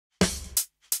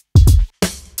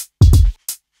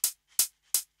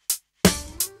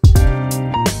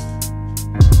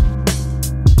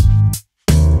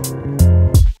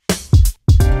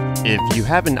you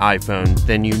have an iPhone,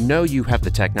 then you know you have the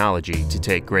technology to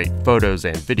take great photos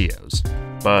and videos.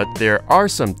 But there are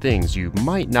some things you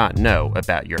might not know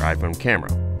about your iPhone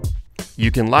camera. You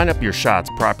can line up your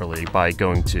shots properly by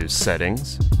going to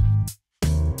Settings,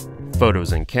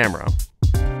 Photos and Camera,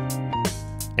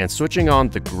 and switching on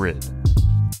the grid.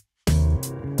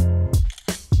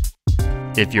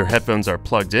 If your headphones are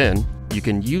plugged in, you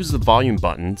can use the volume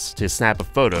buttons to snap a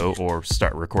photo or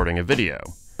start recording a video.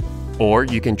 Or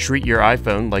you can treat your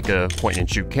iPhone like a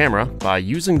point-and-shoot camera by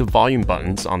using the volume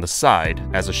buttons on the side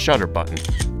as a shutter button.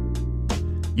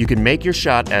 You can make your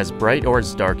shot as bright or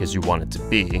as dark as you want it to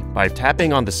be by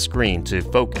tapping on the screen to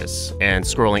focus and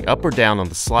scrolling up or down on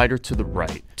the slider to the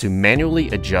right to manually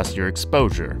adjust your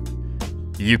exposure.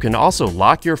 You can also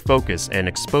lock your focus and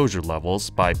exposure levels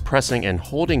by pressing and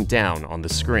holding down on the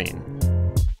screen.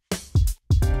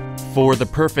 For the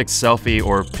perfect selfie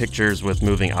or pictures with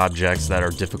moving objects that are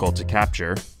difficult to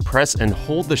capture, press and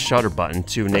hold the shutter button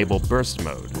to enable burst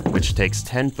mode, which takes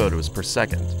 10 photos per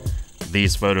second.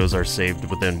 These photos are saved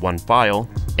within one file,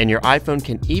 and your iPhone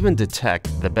can even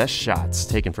detect the best shots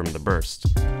taken from the burst.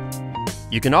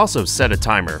 You can also set a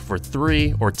timer for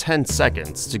 3 or 10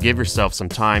 seconds to give yourself some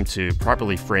time to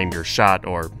properly frame your shot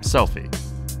or selfie.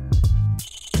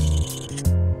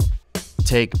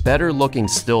 Take better looking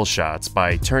still shots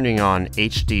by turning on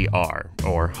HDR,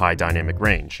 or High Dynamic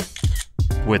Range.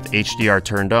 With HDR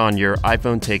turned on, your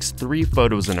iPhone takes 3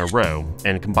 photos in a row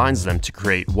and combines them to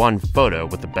create one photo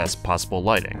with the best possible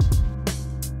lighting.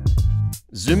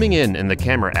 Zooming in the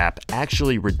camera app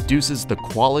actually reduces the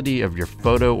quality of your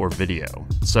photo or video,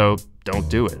 so don't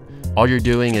do it. All you're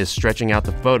doing is stretching out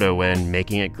the photo and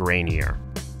making it grainier.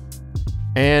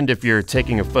 And if you're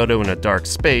taking a photo in a dark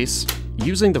space,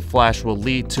 using the flash will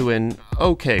lead to an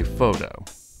okay photo.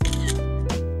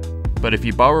 But if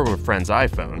you borrow a friend's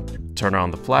iPhone, turn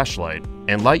on the flashlight,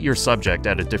 and light your subject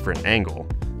at a different angle,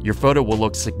 your photo will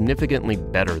look significantly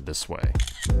better this way.